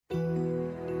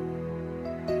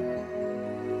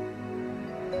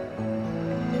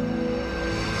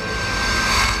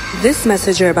This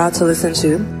message you're about to listen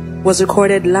to was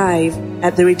recorded live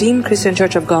at the Redeemed Christian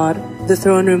Church of God, the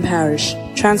Throne Room Parish,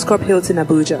 Transcorp Hilton,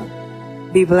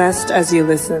 Abuja. Be blessed as you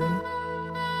listen.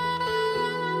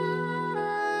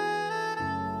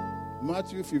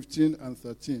 Matthew 15 and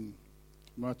 13.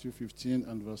 Matthew 15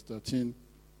 and verse 13.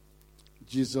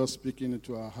 Jesus speaking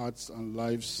into our hearts and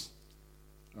lives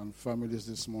and families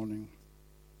this morning.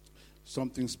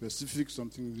 Something specific,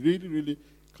 something really, really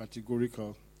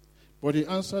categorical. But he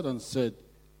answered and said,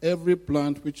 every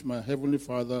plant which my heavenly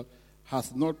Father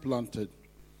hath not planted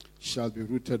shall be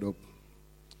rooted up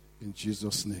in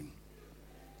Jesus' name.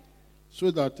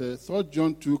 So that 3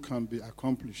 John 2 can be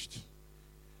accomplished.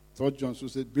 3 John 2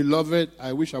 said, beloved,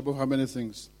 I wish above how many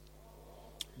things?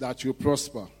 That you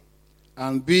prosper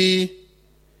and be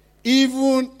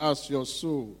even as your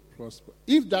soul prosper.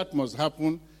 If that must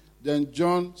happen, then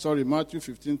Matthew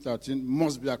 15:13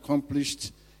 must be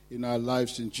accomplished in our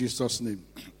lives in Jesus' name.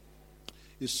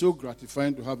 It's so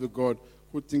gratifying to have a God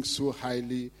who thinks so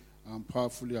highly and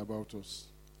powerfully about us.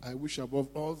 I wish above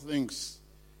all things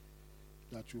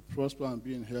that you prosper and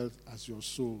be in health as your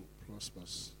soul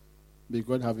prospers. May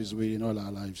God have his way in all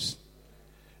our lives.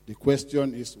 The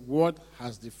question is, what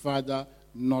has the Father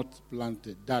not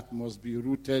planted that must be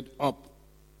rooted up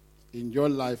in your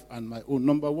life and my own?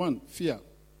 Number one, fear.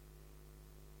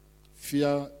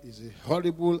 Fear is a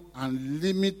horrible and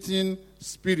limiting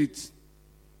spirit.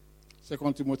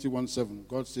 2 Timothy 1:7,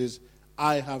 God says,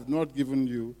 I have not given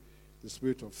you the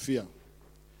spirit of fear.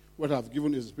 What I have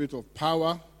given is the spirit of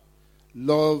power,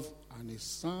 love, and a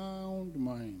sound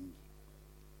mind.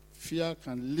 Fear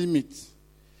can limit.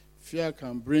 Fear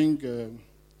can bring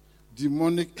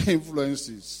demonic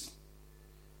influences.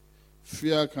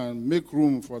 Fear can make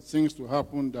room for things to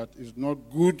happen that is not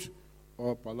good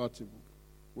or palatable.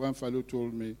 One fellow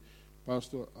told me,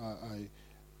 Pastor,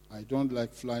 I don't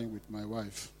like flying with my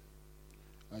wife.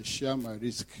 I share my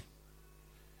risk.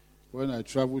 When I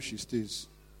travel, she stays.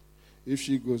 If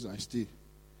she goes, I stay.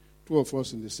 Two of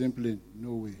us in the same plane,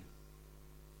 no way.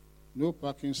 No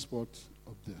parking spot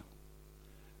up there.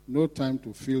 No time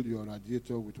to fill your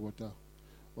radiator with water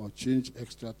or change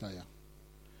extra tire.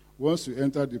 Once you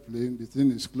enter the plane, the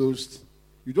thing is closed.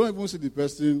 You don't even see the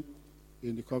person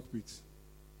in the cockpit.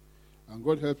 And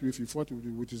God help you if he fought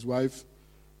with his wife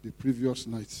the previous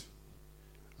night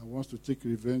and wants to take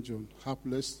revenge on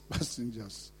hapless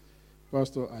passengers.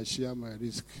 Pastor, I share my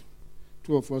risk.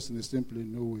 Two of us in the same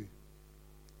plane, no way.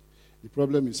 The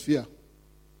problem is fear.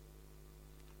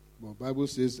 But the Bible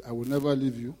says, I will never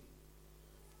leave you.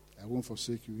 I won't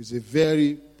forsake you. It's a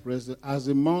very present. As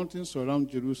the mountains surround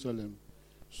Jerusalem,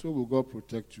 so will God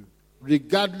protect you.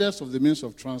 Regardless of the means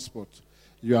of transport,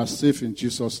 you are safe in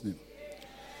Jesus' name.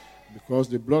 Because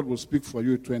the blood will speak for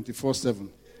you 24/7.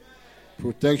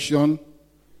 Protection,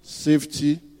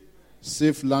 safety,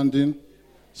 safe landing,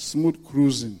 smooth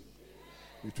cruising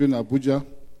between Abuja,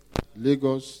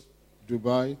 Lagos,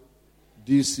 Dubai,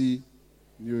 DC,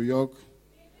 New York.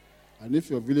 And if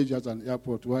your village has an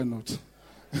airport, why not?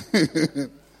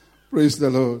 Praise the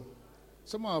Lord.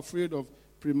 Some are afraid of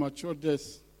premature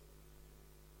death.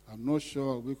 I'm not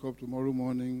sure I'll wake up tomorrow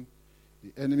morning.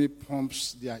 The enemy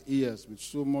pumps their ears with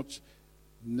so much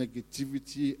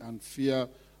negativity and fear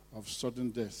of sudden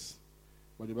death.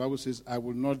 But the Bible says, I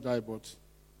will not die, but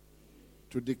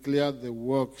to declare the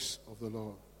works of the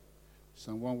Lord.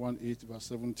 Psalm 118, verse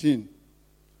 17.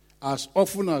 As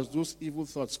often as those evil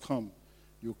thoughts come,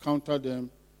 you counter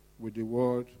them with the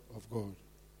word of God.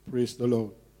 Praise the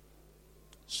Lord.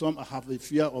 Some have the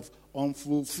fear of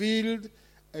unfulfilled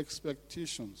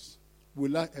expectations.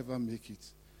 Will I ever make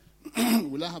it?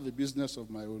 Will I have a business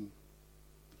of my own?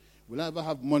 Will I ever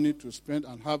have money to spend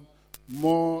and have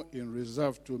more in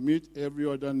reserve to meet every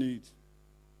other need?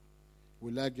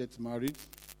 Will I get married?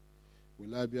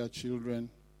 Will I bear children?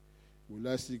 Will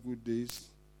I see good days?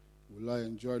 Will I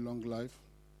enjoy long life?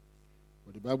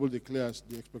 But the Bible declares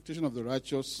the expectation of the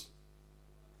righteous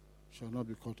shall not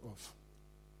be cut off.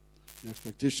 The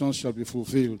expectations shall be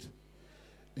fulfilled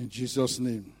in Jesus'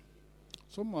 name.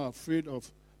 Some are afraid of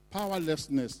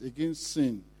powerlessness against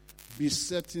sin,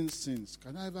 besetting sins.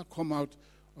 Can I ever come out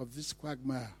of this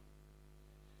quagmire?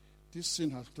 This sin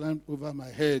has climbed over my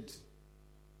head.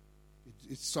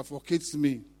 It suffocates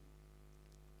me.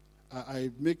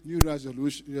 I make new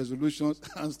resolutions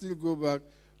and still go back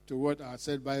to what I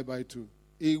said bye-bye to.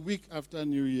 A week after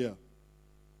New Year,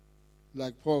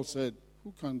 like Paul said,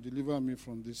 who can deliver me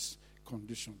from this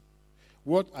condition?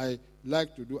 What I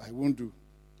like to do, I won't do.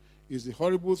 It's the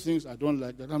horrible things I don't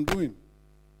like that I'm doing.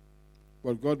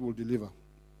 But God will deliver.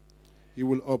 He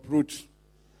will uproot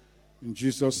in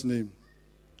Jesus' name.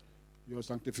 Your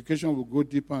sanctification will go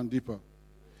deeper and deeper.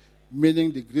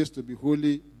 meaning the grace to be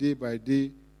holy day by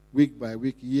day, week by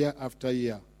week, year after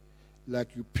year.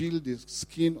 Like you peel the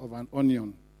skin of an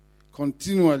onion.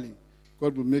 Continually,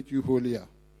 God will make you holier,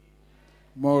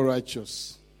 more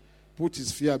righteous. Put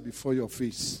his fear before your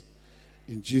face.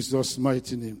 In Jesus'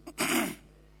 mighty name.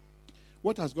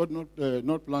 What has God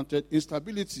not planted?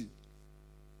 Instability.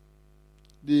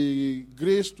 The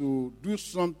grace to do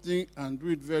something and do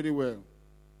it very well.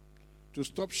 To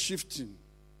stop shifting.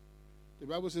 The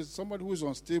Bible says somebody who is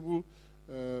unstable,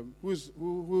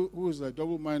 who is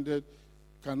double-minded,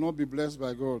 cannot be blessed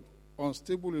by God.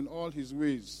 Unstable in all his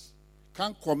ways.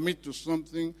 Can't commit to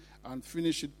something and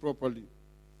finish it properly.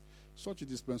 Such a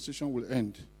dispensation will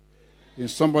end in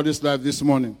somebody's life this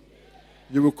morning.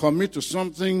 You will commit to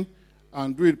something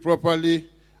and do it properly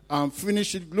and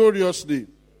finish it gloriously.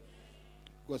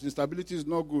 Because instability is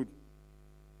not good.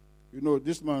 You know,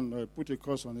 this man put a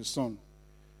curse on his son,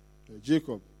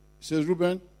 Jacob. He says,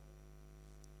 Reuben,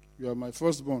 you are my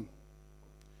firstborn,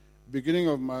 beginning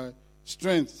of my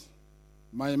strength,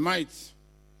 my might,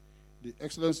 the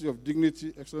excellency of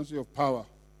dignity, excellency of power.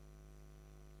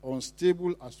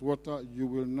 Unstable as water, you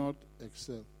will not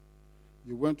excel.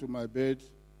 You went to my bed,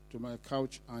 to my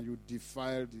couch, and you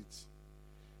defiled it.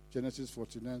 Genesis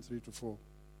 49, 3-4.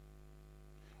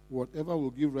 Whatever will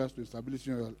give rise to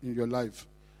instability in your life,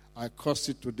 I curse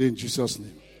it today in Jesus'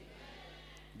 name.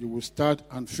 You will start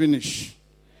and finish.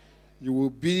 You will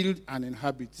build and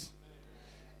inhabit.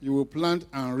 You will plant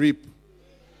and reap.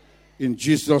 In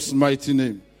Jesus' mighty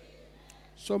name.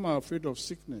 Some are afraid of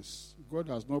sickness. God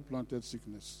has not planted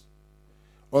sickness.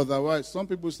 Otherwise, some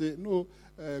people say, no,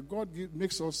 God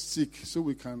makes us sick so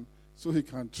he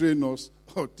can train us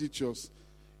or teach us.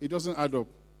 It doesn't add up.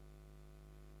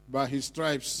 By his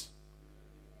stripes.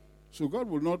 So God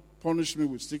will not punish me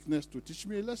with sickness to teach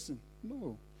me a lesson.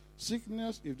 No.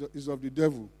 Sickness is of the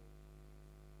devil.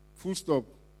 Full stop.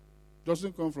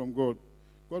 Doesn't come from God.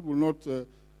 God will not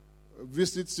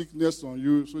visit sickness on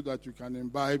you so that you can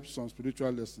imbibe some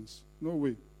spiritual lessons. No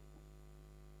way.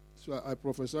 So I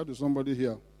prophesy to somebody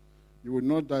here, you will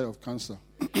not die of cancer.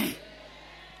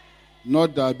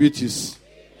 Not diabetes.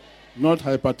 Not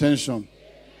hypertension.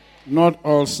 Not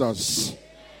ulcers.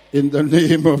 In the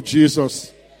name of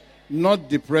Jesus. Not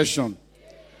depression.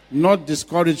 Not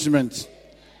discouragement.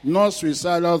 Not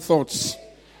suicidal thoughts.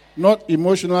 Not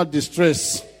emotional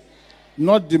distress.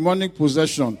 Not demonic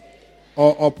possession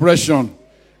or oppression.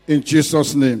 In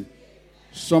Jesus' name.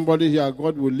 Somebody here,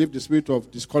 God will lift the spirit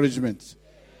of discouragement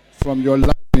from your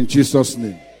life in Jesus'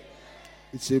 name.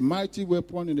 It's a mighty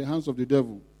weapon in the hands of the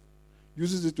devil.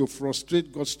 Uses it to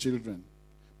frustrate God's children.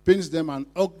 Paints them an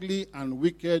ugly and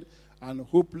wicked and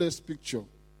hopeless picture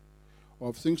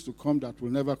of things to come that will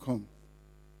never come.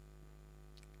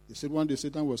 He said one day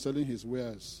Satan was selling his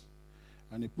wares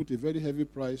and he put a very heavy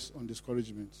price on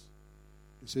discouragement.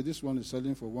 He said this one is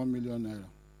selling for 1 million naira.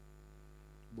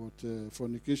 But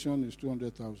fornication is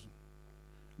 200,000.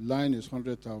 Lying is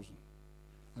 100,000.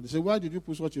 And they said, why did you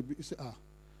put such a big? He said,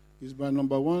 it's my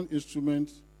number one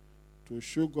instrument to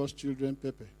show God's children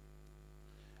pepper.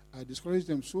 I discourage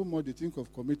them so much they think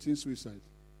of committing suicide.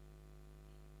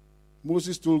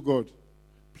 Moses told God,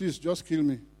 please just kill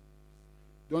me.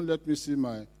 Don't let me see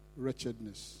my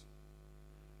wretchedness.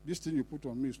 This thing you put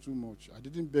on me is too much. I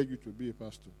didn't beg you to be a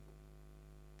pastor.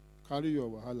 Carry your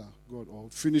wahala, God, or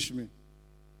finish me.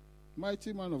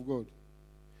 Mighty man of God.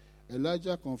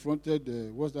 Elijah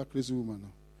confronted, what's that crazy woman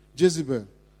now? Jezebel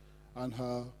and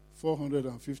her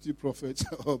 450 prophets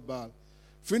of Baal.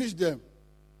 Finish them.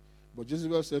 But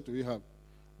Jezebel said to Ahab,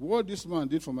 what this man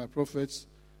did for my prophets,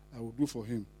 I will do for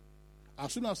him.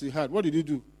 As soon as he heard, what did he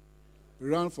do? He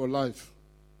ran for life.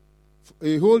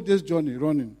 A whole day's journey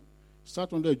running.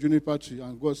 Sat under a juniper tree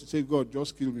and God said, God,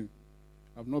 just kill me.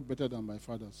 I'm not better than my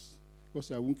fathers. God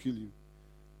said, I won't kill you.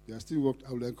 They are still worked.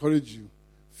 I will encourage you,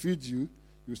 feed you.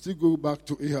 You still go back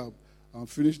to Ahab and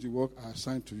finish the work I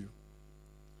assigned to you.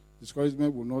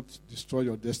 Discouragement will not destroy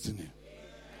your destiny.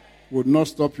 Will not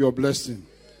stop your blessing.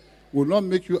 Will not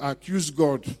make you accuse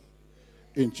God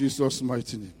in Jesus'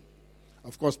 mighty name.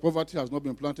 Of course, poverty has not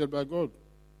been planted by God.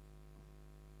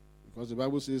 Because the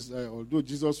Bible says, although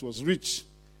Jesus was rich,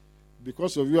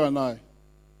 because of you and I,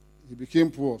 he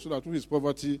became poor, so that through his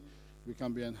poverty, we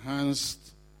can be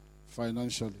enhanced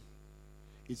financially.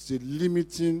 It's a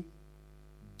limiting,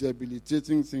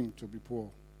 debilitating thing to be poor.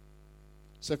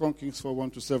 2 Kings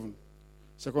 4:1-7.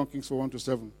 2 Kings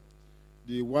 4:1-7.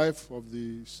 The wife of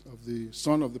the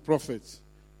son of the prophet,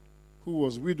 who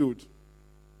was widowed,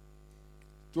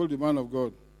 told the man of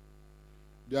God,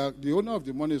 the owner of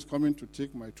the money is coming to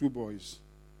take my 2 boys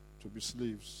to be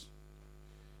slaves.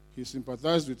 He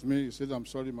sympathized with me. He said, I'm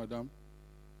sorry, madam.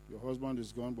 Your husband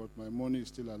is gone, but my money is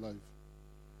still alive.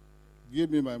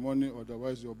 Give me my money,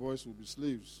 otherwise your boys will be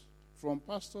slaves. From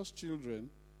pastors' children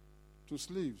to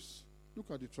slaves.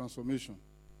 Look at the transformation.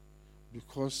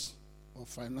 Because of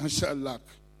financial lack,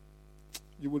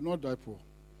 you will not die poor.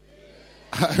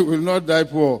 I will not die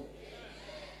poor.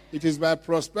 It is by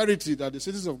prosperity that the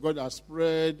cities of God are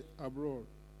spread abroad.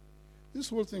 This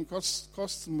whole thing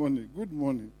costs money, good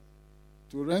money,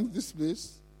 to rent this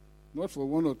place, not for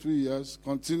 1 or 2 years,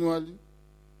 continually.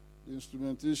 The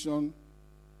instrumentation,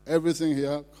 everything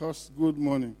here costs good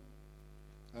money.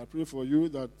 I pray for you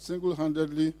that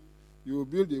single-handedly you will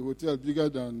build a hotel bigger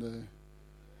than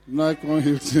Nikon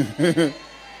Hilton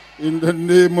in the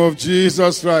name of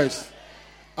Jesus Christ.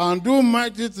 And do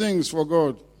mighty things for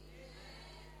God.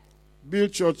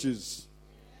 Build churches.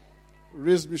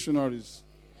 Raise missionaries.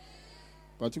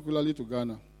 Particularly to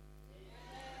Ghana.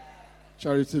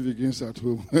 Charity begins at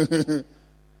home.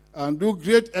 And do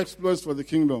great exploits for the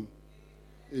kingdom.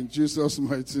 In Jesus'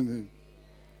 mighty name.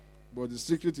 But the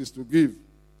secret is to give.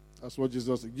 That's what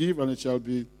Jesus said. Give and it shall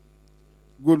be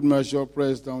good measure,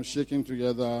 pressed down, shaking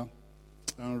together,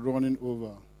 and running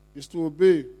over. It's to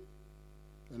obey.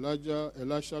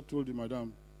 Elisha told the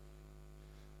madam,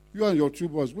 you and your 2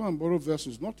 boys, go and borrow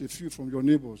vessels, not a few from your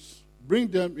neighbors. Bring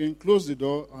them in, close the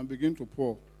door, and begin to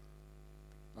pour.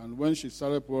 And when she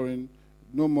started pouring,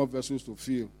 no more vessels to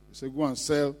fill. He said, go and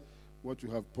sell what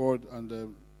you have poured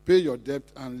and pay your debt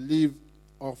and leave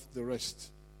off the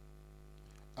rest.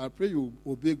 I pray you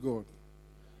obey God.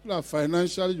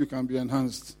 Financially, you can be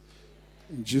enhanced.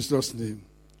 In Jesus' name.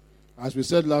 As we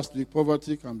said last week,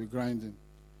 poverty can be grinding.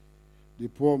 The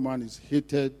poor man is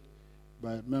hated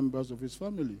by members of his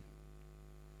family.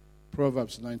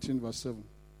 Proverbs 19 verse 7.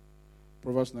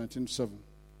 Proverbs 19:7.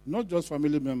 Not just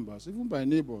family members, even by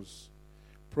neighbors.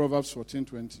 Proverbs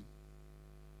 14:20.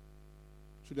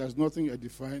 So there's nothing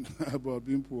edifying about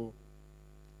being poor.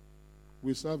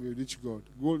 We serve a rich God.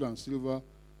 Gold and silver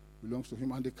belongs to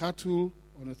him, and the cattle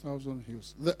on 1,000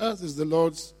 hills. The earth is the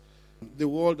Lord's, the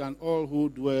world and all who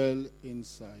dwell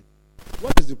inside.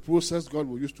 What is the process God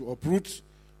will use to uproot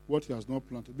what he has not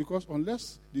planted? Because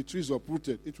unless the tree is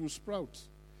uprooted, it will sprout,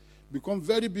 become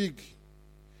very big,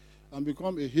 and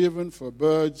become a haven for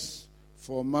birds,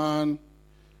 for man.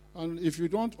 And if you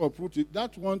don't uproot it,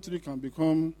 that one tree can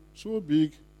become so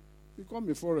big, become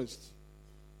a forest.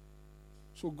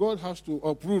 So God has to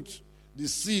uproot the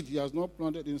seed he has not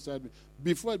planted inside me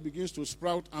before it begins to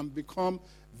sprout and become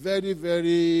very,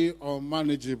 very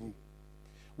unmanageable.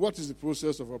 What is the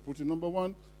process of uprooting? Number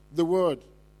one, the word.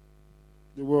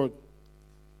 The word.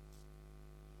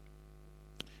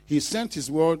 He sent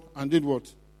his word and did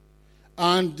what?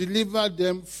 And delivered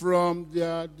them from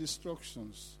their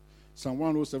destructions. Psalm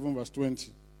 107 verse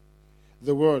 20.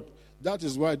 The word. That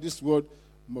is why this word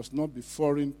must not be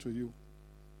foreign to you.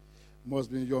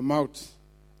 Must be in your mouth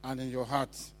and in your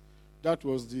heart. That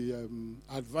was the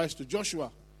advice to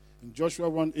Joshua in Joshua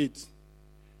 1:8.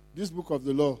 This book of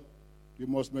the law, you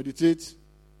must meditate,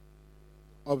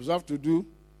 observe to do,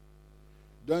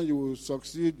 then you will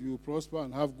succeed, you will prosper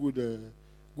and have good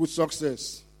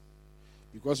success.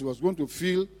 Because he was going to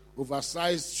fill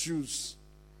oversized shoes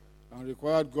and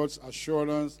required God's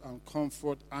assurance and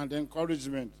comfort and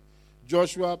encouragement.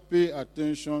 Joshua, pay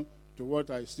attention to what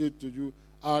I said to you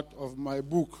out of my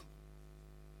book.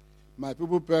 My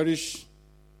people perish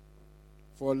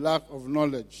for lack of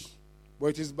knowledge. But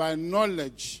it is by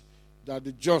knowledge that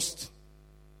the just,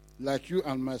 like you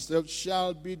and myself,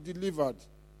 shall be delivered.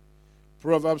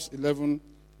 Proverbs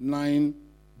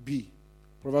 11:9b.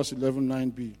 Proverbs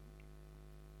 11:9b.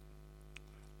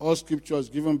 All scripture is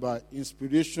given by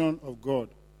inspiration of God,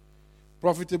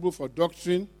 profitable for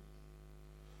doctrine,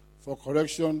 for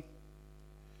correction,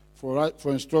 for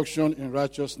instruction in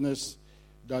righteousness,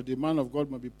 that the man of God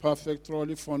may be perfect,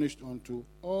 thoroughly furnished unto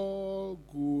all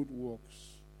good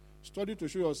works. Study to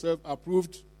show yourself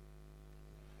approved,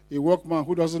 a workman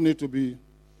who doesn't need to be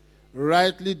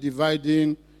rightly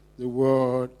dividing the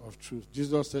word of truth.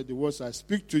 Jesus said, the words I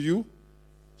speak to you,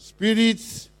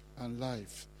 spirit and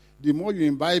life. The more you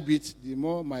imbibe it, the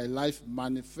more my life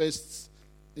manifests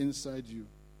inside you.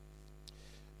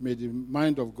 May the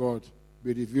mind of God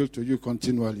be revealed to you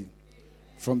continually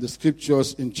from the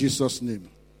scriptures in Jesus' name.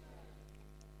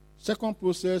 Second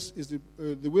process is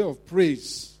the way of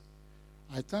praise.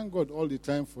 I thank God all the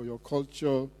time for your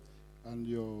culture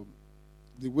and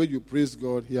the way you praise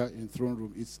God here in Throne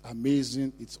Room. It's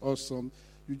amazing. It's awesome.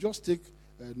 You just take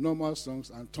normal songs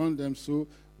and turn them so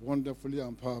wonderfully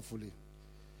and powerfully.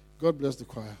 God bless the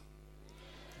choir.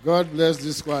 God bless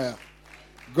this choir.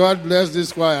 God bless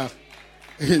this choir.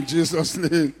 In Jesus'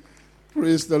 name.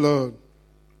 Praise the Lord.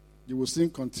 You will sing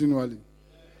continually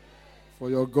for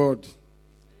your God,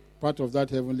 part of that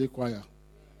heavenly choir.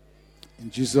 In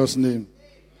Jesus' name.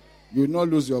 You will not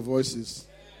lose your voices.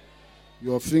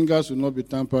 Your fingers will not be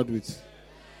tampered with.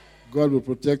 God will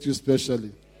protect you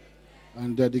specially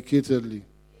and dedicatedly.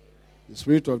 The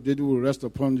Spirit of David will rest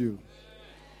upon you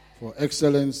for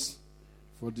excellence,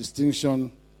 for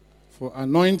distinction, for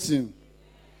anointing.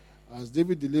 As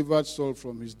David delivered Saul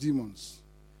from his demons,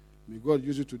 may God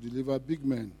use you to deliver big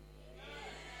men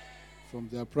from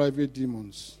their private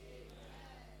demons.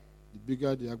 The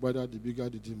bigger the agbada, the bigger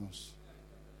the demons.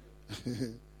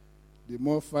 The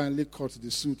more finely cut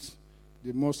the suit,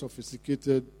 the more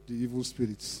sophisticated the evil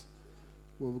spirits.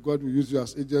 Well, God will use you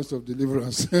as agents of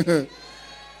deliverance.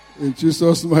 In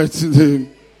Jesus' mighty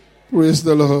name. Praise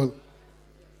the Lord.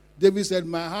 David said,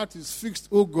 my heart is fixed,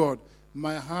 O God.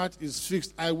 My heart is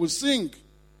fixed. I will sing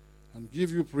and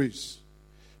give you praise.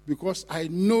 Because I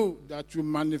know that you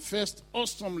manifest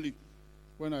awesomely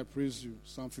when I praise you.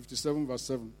 Psalm 57 verse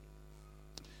 7.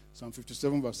 Psalm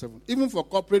 57 verse 7. Even for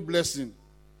corporate blessing,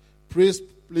 praise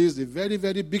plays a very,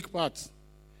 very big part.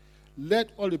 Let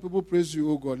all the people praise you,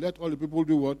 O God. Let all the people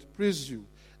do what? Praise you.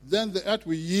 Then the earth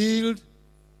will yield,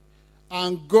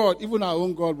 and God, even our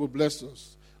own God, will bless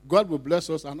us. God will bless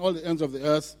us, and all the ends of the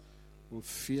earth will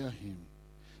fear him.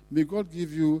 May God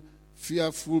give you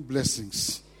fearful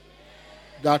blessings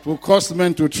that will cause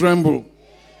men to tremble.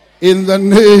 In the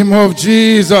name of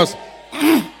Jesus.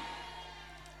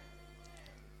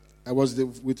 I was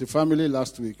with the family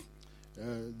last week.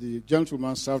 The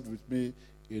gentleman served with me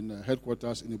in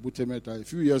headquarters in Ibutemeta a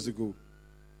few years ago.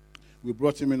 We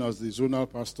brought him in as the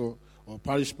zonal pastor or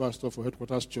parish pastor for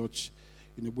headquarters church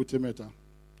in Ibutemeta.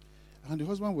 And the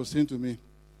husband was saying to me,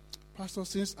 Pastor,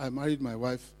 since I married my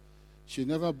wife, she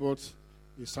never bought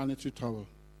a sanitary towel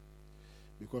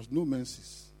because no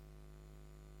menses.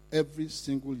 Every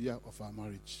single year of our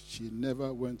marriage, she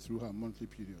never went through her monthly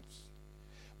periods.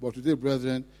 But today,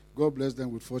 brethren, God bless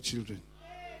them with 4 children.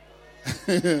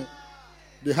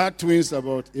 They had twins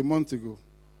about a month ago.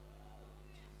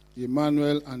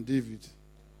 Emmanuel and David.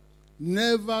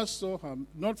 Never saw her,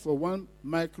 not for 1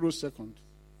 microsecond.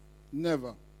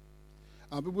 Never.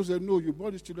 And people said, no, you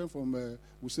brought these children from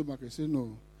Wuse Market. I said,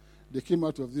 no, they came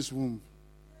out of this womb.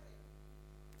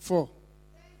 4.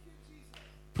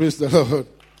 Praise the Lord.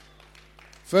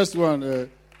 First one,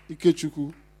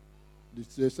 Ikechukwu.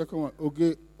 The second one,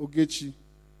 Ogechi.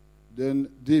 Then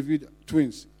David,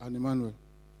 twins, and Emmanuel.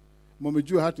 Mommy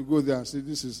Jew had to go there and say,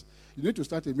 you need to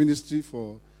start a ministry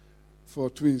for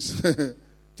twins.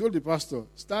 Told the pastor,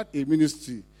 start a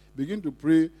ministry. Begin to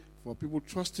pray for people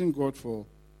trusting God for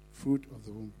fruit of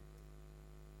the womb.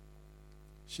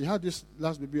 She had this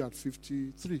last baby at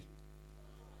 53.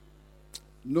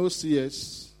 No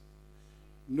CS,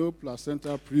 no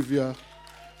placenta previa,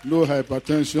 no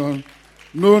hypertension,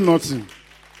 no nothing.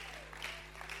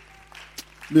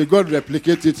 May God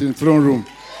replicate it in throne room.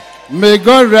 May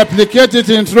God replicate it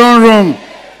in throne room.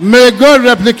 May God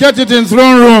replicate it in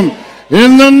throne room.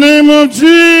 In the name of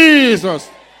Jesus.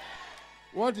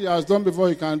 What he has done before,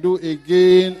 he can do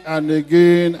again and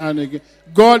again and again.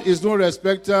 God is no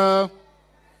respecter.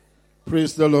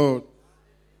 Praise the Lord.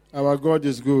 Our God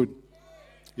is good.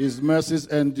 His mercies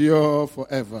endure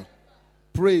forever.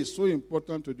 Praise so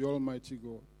important to the Almighty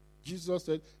God. Jesus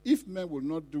said, if men will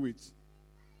not do it,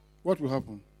 what will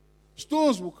happen?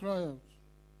 Stones will cry out.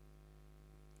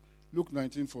 Luke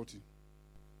 19:40.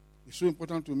 It's so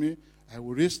important to me. I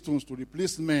will raise stones to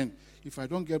replace men if I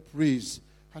don't get praise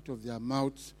out of their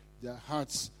mouths, their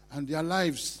hearts, and their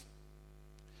lives.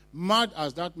 Mad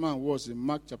as that man was in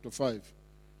Mark chapter 5,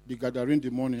 the Gadarene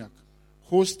demoniac,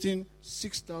 hosting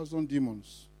 6,000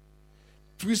 demons,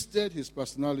 twisted his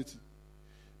personality,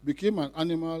 became an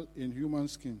animal in human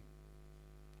skin,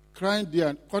 crying there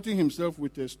and cutting himself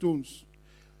with stones,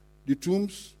 the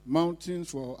tombs, mountains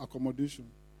for accommodation.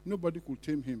 Nobody could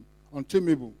tame him,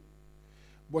 untamable.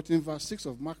 But in verse 6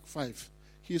 of Mark 5,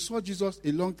 he saw Jesus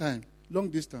a long time, long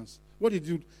distance. What did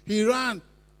he do? He ran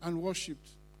and worshipped.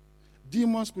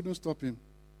 Demons couldn't stop him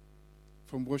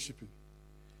from worshiping.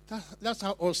 That's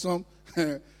how awesome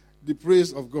the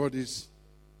praise of God is.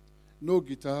 No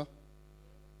guitar,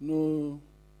 no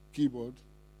keyboard,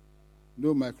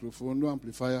 no microphone, no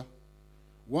amplifier.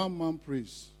 One man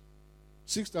praise.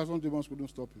 6,000 demons couldn't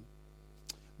stop him.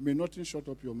 May nothing shut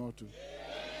up your mouth too.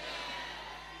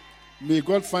 May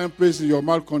God find praise in your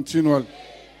mouth continually.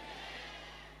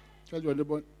 Tell your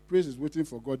neighbor, praise is waiting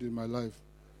for God in my life.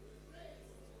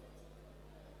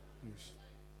 Yes.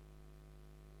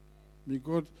 May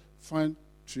God find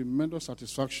tremendous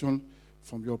satisfaction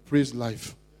from your praise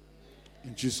life.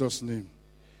 In Jesus' name.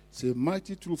 It's a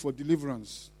mighty tool for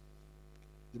deliverance.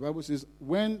 The Bible says,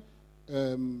 when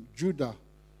Judah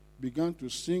began to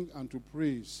sing and to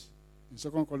praise, in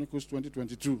 2 Chronicles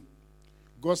 20:22,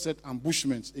 God set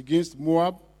ambushments against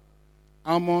Moab,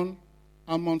 Ammon,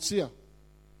 and Mount Seir.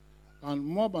 And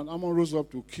Moab and Ammon rose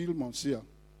up to kill Mount Seir,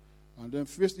 and then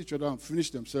faced each other and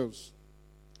finished themselves.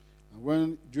 And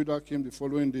when Judah came the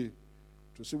following day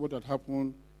to see what had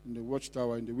happened in the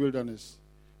watchtower in the wilderness,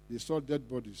 they saw dead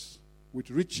bodies with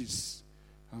riches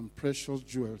and precious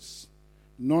jewels.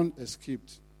 None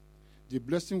escaped. The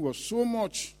blessing was so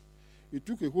much, it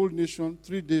took a whole nation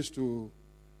 3 days to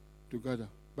gather.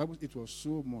 Bible, it was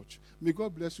so much. May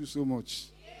God bless you so much.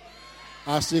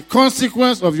 As a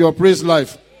consequence of your praise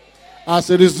life, as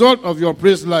a result of your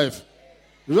praise life,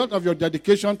 result of your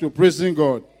dedication to praising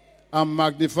God and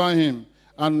magnifying Him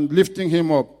and lifting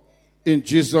Him up in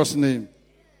Jesus' name.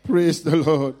 Praise the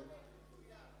Lord.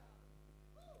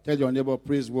 Tell your neighbor,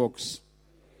 praise works.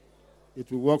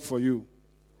 It will work for you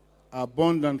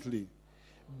abundantly,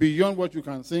 beyond what you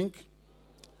can think,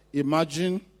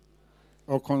 imagine,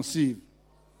 or conceive,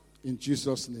 in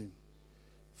Jesus' name.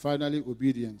 Finally,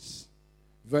 obedience.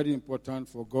 Very important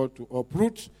for God to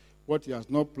uproot what He has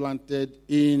not planted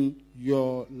in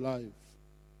your life.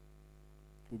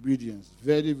 Obedience.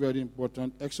 Very, very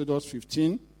important. Exodus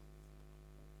 15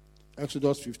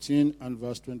 and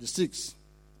verse 26.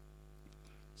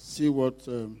 See what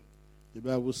the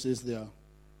Bible says there.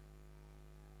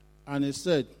 And it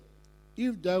said,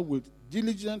 if thou wilt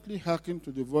diligently hearken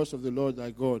to the voice of the Lord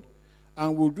thy God,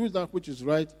 and will do that which is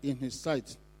right in His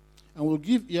sight, and will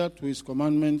give ear to His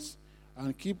commandments,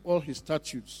 and keep all His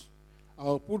statutes, I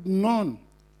will put none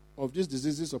of these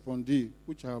diseases upon thee,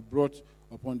 which I have brought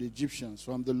upon the Egyptians,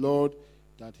 from the Lord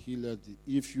that healeth thee.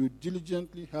 If you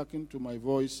diligently hearken to my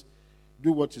voice,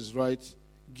 do what is right,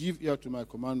 give ear to my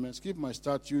commandments, keep my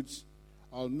statutes,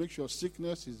 I'll make sure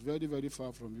sickness is very, very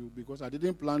far from you, because I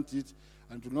didn't plant it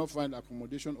and do not find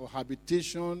accommodation or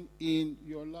habitation in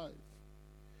your life.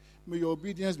 May your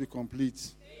obedience be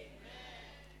complete. Amen.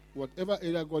 Whatever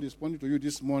area God is pointing to you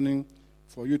this morning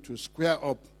for you to square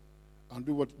up and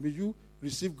do what, may you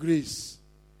receive grace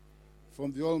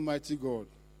from the Almighty God,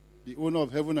 the owner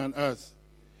of heaven and earth,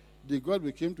 the God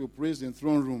we came to praise in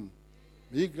throne room.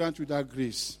 May He grant you that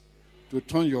grace to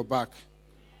turn your back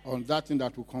on that thing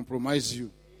that will compromise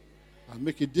you and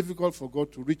make it difficult for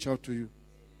God to reach out to you.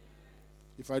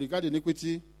 If I regard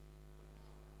iniquity,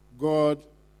 God,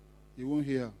 He won't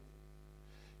hear.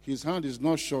 His hand is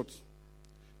not short.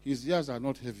 His ears are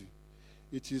not heavy.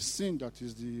 It is sin that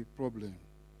is the problem.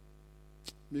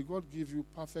 May God give you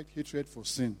perfect hatred for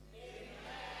sin. Amen.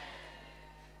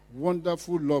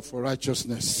 Wonderful love for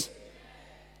righteousness. Amen.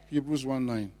 Hebrews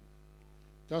 1:9.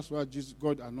 That's why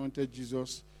God anointed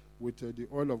Jesus with the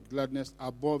oil of gladness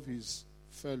above His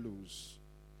fellows.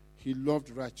 He loved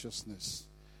righteousness,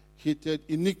 hated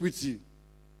iniquity.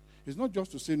 It's not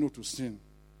just to say no to sin.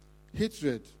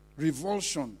 Hatred,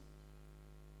 revulsion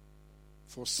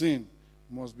for sin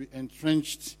must be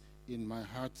entrenched in my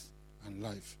heart and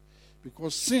life.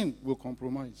 Because sin will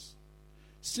compromise.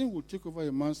 Sin will take over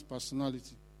a man's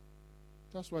personality.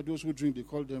 That's why those who drink, they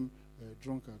call them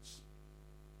drunkards.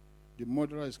 The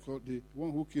murderer is called, the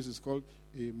one who kills is called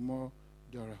a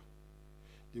murderer.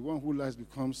 The one who lies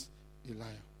becomes a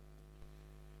liar.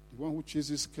 The one who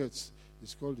chases skirts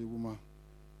is called a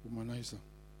womanizer.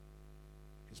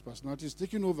 His personality is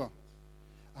taking over.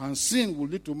 And sin will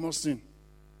lead to more sin.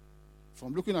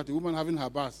 From looking at a woman having her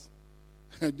bath,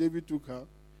 David took her,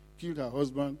 killed her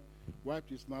husband, wiped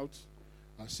his mouth,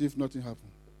 as if nothing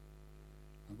happened.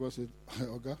 And God said,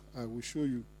 Oga, I will show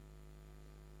you.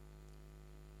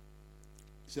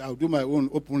 He said, I'll do my own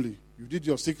openly. You did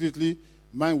yours secretly,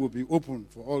 mine will be open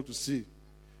for all to see.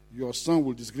 Your son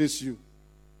will disgrace you.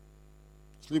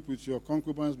 Sleep with your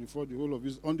concubines before the whole of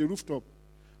Israel on the rooftop,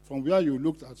 from where you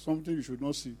looked at something you should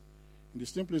not see, in the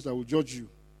same place that will judge you.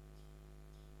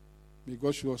 May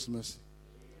God show us mercy.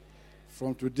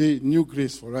 From today, new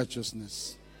grace for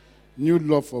righteousness, new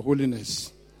love for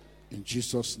holiness, in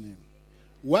Jesus' name.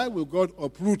 Why will God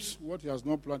uproot what He has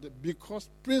not planted? Because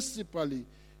principally,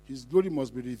 His glory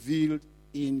must be revealed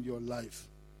in your life.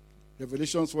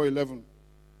 Revelation 4:11.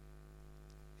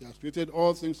 He has created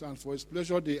all things, and for His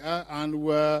pleasure they are and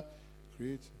were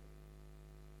created.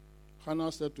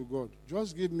 Hannah said to God,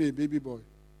 just give me a baby boy.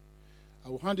 I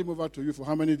will hand him over to you for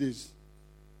how many days?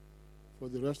 For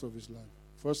the rest of his life.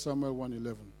 1 Samuel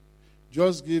 1:11.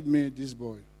 Just give me this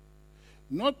boy.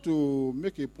 Not to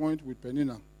make a point with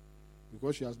Peninnah,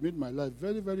 because she has made my life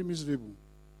very, very miserable.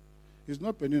 It's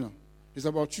not Peninnah. It's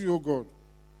about you, O God.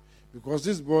 Because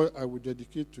this boy I will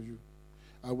dedicate to you.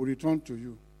 I will return to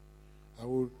you. I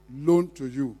will loan to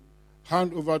you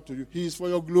hand over to you. He is for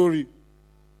your glory.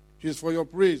 He is for your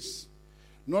praise.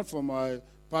 Not for my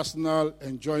personal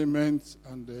enjoyment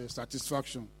and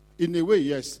satisfaction. In a way,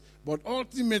 yes. But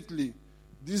ultimately,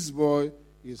 this boy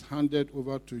is handed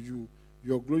over to you.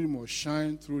 Your glory must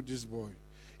shine through this boy.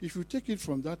 If you take it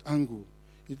from that angle,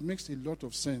 it makes a lot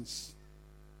of sense.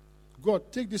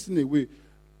 God, take this thing away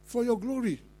for your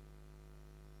glory.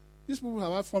 These people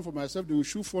have had fun for myself. They will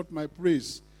show forth my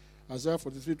praise. Isaiah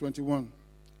 43:21.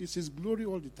 It's his glory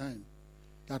all the time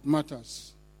that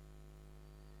matters.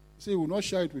 See, he will not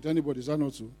share it with anybody. Is that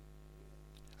not so?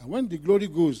 And when the glory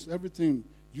goes, everything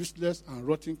useless and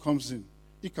rotten comes in.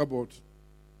 Ichabod.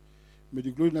 May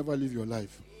the glory never leave your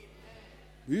life.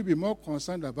 Will you be more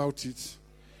concerned about it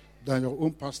than your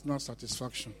own personal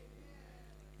satisfaction?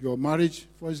 Your marriage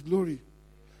for his glory.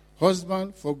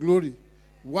 Husband for glory.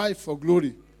 Wife for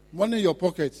glory. Money in your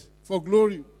pocket for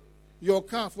glory. Your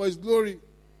car for his glory.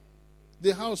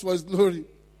 The house for his glory.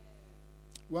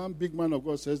 One big man of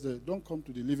God says that, don't come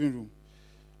to the living room.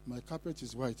 My carpet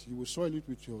is white. You will soil it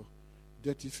with your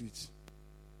dirty feet.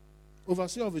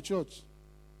 Overseer of a church.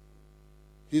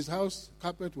 His house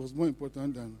carpet was more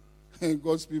important than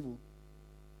God's people.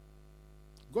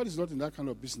 God is not in that kind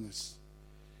of business.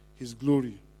 His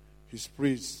glory, his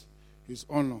praise, his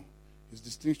honor, his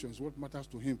distinction is what matters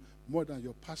to him more than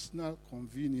your personal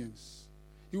convenience.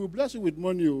 He will bless you with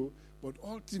money, but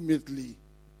ultimately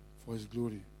for his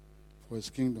glory, for his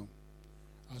kingdom.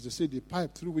 As they say, the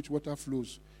pipe through which water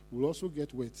flows will also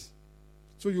get wet.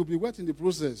 So you'll be wet in the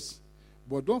process.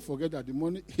 But don't forget that the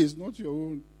money is not your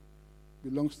own. It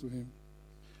belongs to him.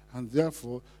 And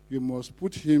therefore, you must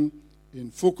put him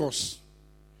in focus.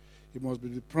 He must be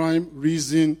the prime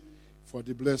reason for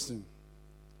the blessing.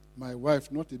 My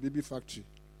wife, not a baby factory,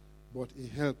 but a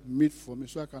help meet for me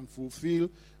so I can fulfill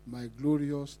my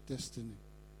glorious destiny.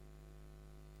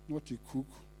 Not a cook,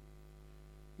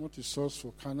 not a source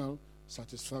for carnal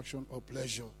satisfaction or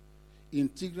pleasure.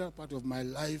 Integral part of my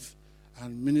life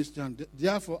and ministry. And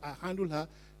therefore, I handle her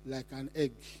like an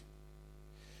egg.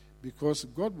 Because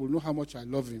God will know how much I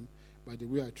love him by the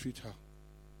way I treat her.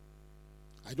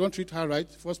 I don't treat her right.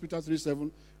 1 Peter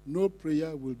 3:7, no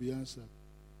prayer will be answered.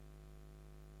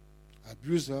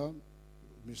 Abuse her,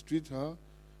 mistreat her,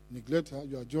 neglect her,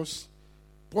 you are just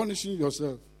punishing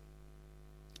yourself.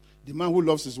 The man who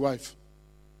loves his wife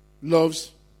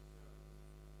loves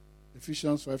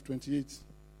Ephesians 5:28.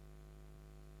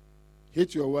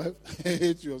 Hate your wife,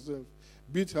 hate yourself.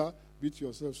 Beat her, beat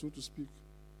yourself, so to speak.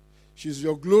 She's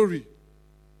your glory.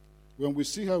 When we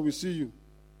see her, we see you.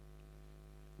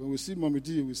 When we see Mommy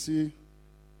D, we see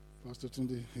Pastor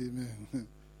Tunde. Amen.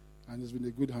 And he's been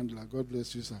a good handler. God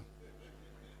bless you, sir.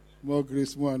 More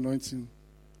grace, more anointing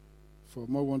for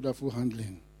more wonderful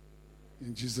handling.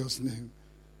 In Jesus' name.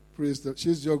 Praise the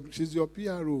Lord. She's your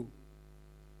PRO.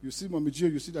 You see Mommy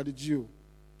Gio, you see Daddy Gio.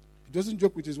 He doesn't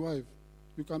joke with his wife.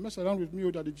 You can mess around with me,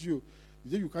 Daddy Gio.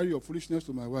 The day you carry your foolishness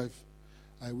to my wife,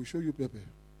 I will show you pepper.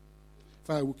 If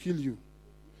I will kill you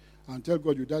and tell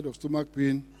God you died of stomach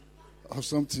pain or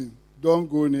something. Don't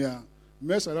go near.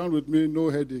 Mess around with me, no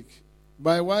headache.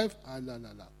 My wife, I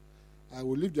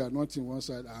will leave the anointing one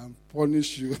side and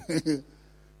punish you.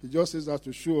 He just says that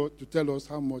to tell us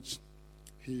how much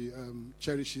he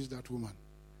cherishes that woman.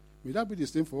 May that be the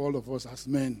same for all of us as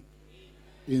men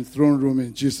in throne room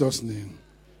in Jesus' name.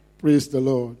 Praise the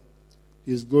Lord.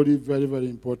 His glory, very, very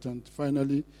important.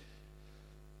 Finally,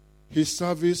 his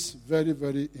service, very,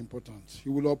 very important. He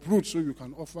will uproot so you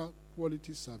can offer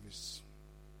quality service.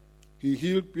 He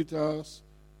healed Peter's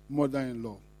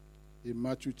mother-in-law in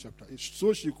Matthew chapter 8,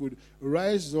 so she could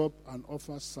rise up and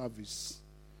offer service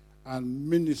and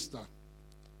minister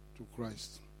to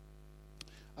Christ.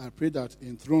 I pray that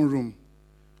in throne room,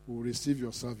 we will receive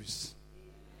your service.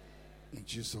 In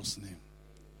Jesus' name.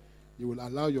 You will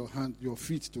allow your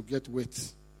feet to get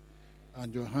wet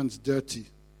and your hands dirty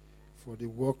for the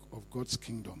work of God's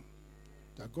kingdom.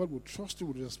 That God will trust you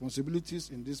with responsibilities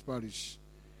in this parish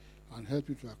and help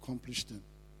you to accomplish them.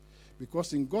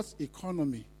 Because in God's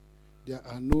economy, there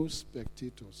are no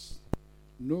spectators,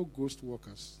 no ghost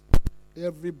workers.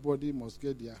 Everybody must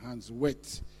get their hands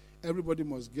wet. Everybody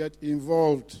must get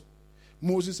involved.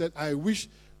 Moses said, I wish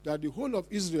that the whole of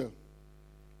Israel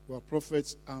were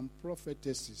prophets and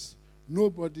prophetesses.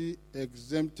 Nobody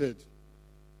exempted.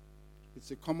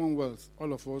 It's a commonwealth.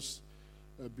 All of us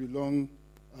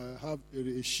have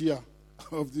a share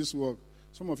of this work.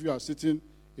 Some of you are sitting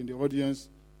in the audience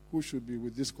who should be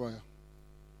with this choir.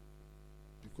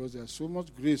 Because there's so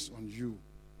much grace on you,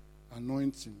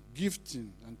 anointing,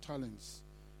 gifting, and talents.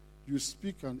 You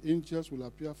speak and angels will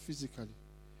appear physically.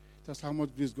 That's how much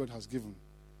grace God has given.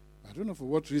 I don't know for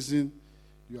what reason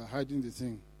you are hiding the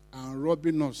thing and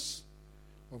robbing us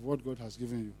of what God has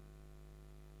given you.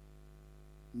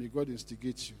 May God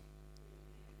instigate you,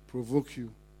 provoke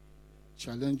you,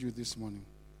 challenge you this morning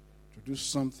to do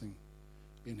something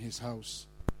in his house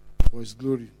for his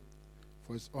glory,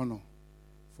 for his honor,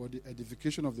 for the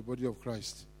edification of the body of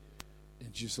Christ.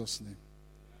 In Jesus' name.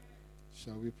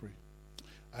 Shall we pray?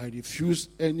 I refuse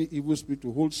any evil spirit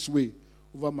to hold sway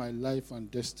over my life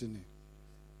and destiny.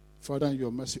 Father, in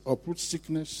your mercy, uproot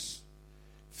sickness,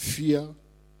 fear,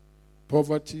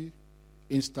 poverty,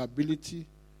 instability,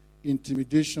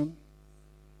 intimidation.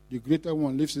 The greater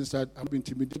one lives inside. I'm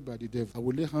intimidated by the devil. I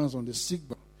will lay hands on the sick.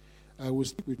 I will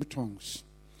speak with tongues.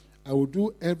 I will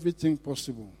do everything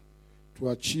possible to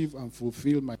achieve and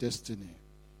fulfill my destiny.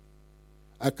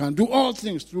 I can do all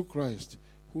things through Christ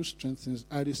who strengthens.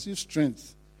 I receive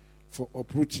strength for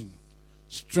uprooting,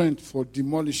 strength for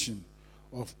demolishing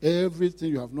of everything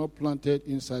you have not planted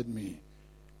inside me.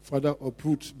 Father,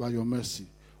 uproot by your mercy.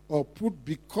 Uproot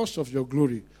because of your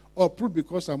glory. Uproot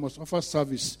because I must offer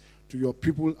service to your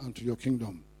people and to your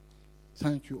kingdom.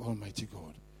 Thank you, Almighty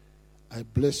God. I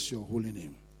bless your holy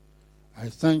name. I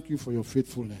thank you for your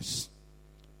faithfulness.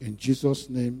 In Jesus'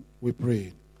 name we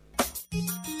pray.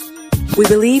 We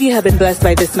believe you have been blessed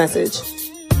by this message.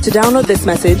 To download this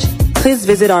message, please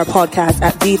visit our podcast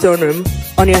at The Throne Room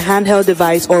on your handheld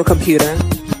device or computer.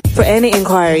 For any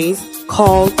inquiries,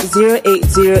 call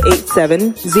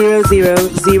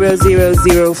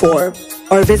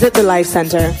 08087000004 or visit the Life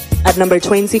Center at number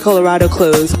 20 Colorado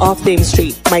Close off Dame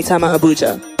Street, Maitama,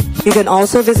 Abuja. You can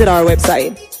also visit our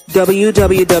website,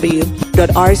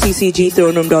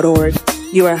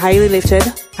 www.rccgthroneroom.org. You are highly lifted,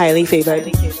 highly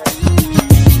favored.